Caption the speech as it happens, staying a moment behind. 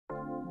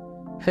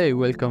Hey,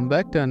 welcome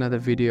back to another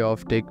video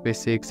of Tech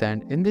Basics,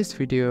 and in this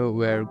video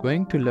we are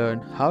going to learn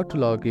how to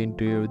log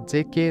into your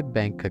JK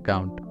bank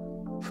account.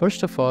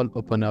 First of all,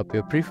 open up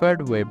your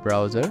preferred web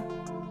browser.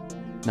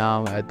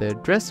 Now at the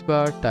address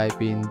bar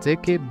type in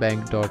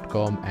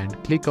jkbank.com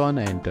and click on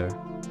enter.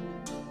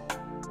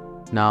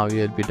 Now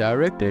you will be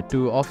directed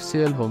to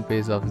official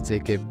homepage of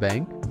JK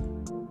Bank.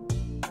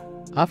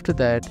 After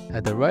that,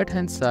 at the right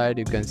hand side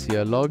you can see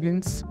a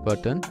logins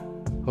button.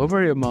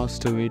 Hover your mouse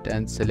to it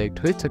and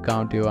select which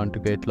account you want to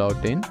get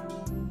logged in.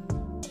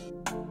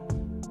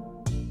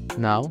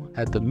 Now,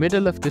 at the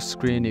middle of the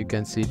screen you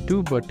can see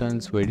two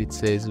buttons where it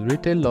says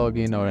Retail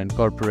Login or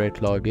Corporate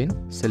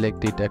Login.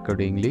 Select it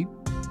accordingly.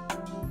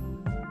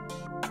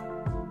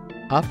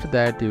 After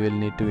that, you will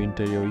need to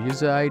enter your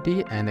user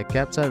ID and a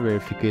CAPTCHA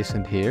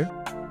verification here.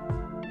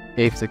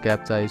 If the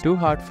CAPTCHA is too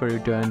hard for you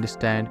to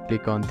understand,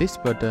 click on this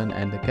button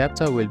and the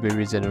CAPTCHA will be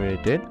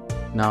regenerated.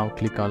 Now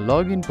click on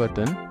Login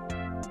button.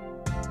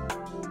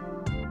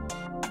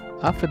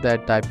 After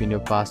that, type in your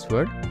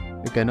password.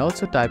 You can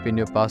also type in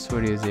your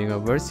password using a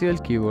virtual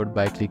keyboard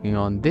by clicking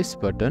on this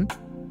button.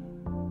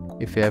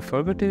 If you have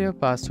forgotten your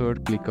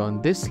password, click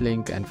on this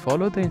link and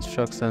follow the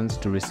instructions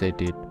to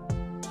reset it.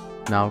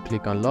 Now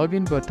click on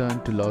Login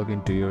button to log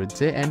into your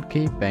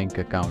J&K bank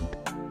account.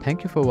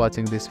 Thank you for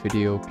watching this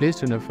video. Please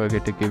do not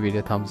forget to give it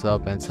a thumbs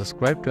up and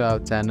subscribe to our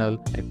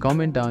channel and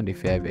comment down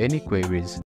if you have any queries.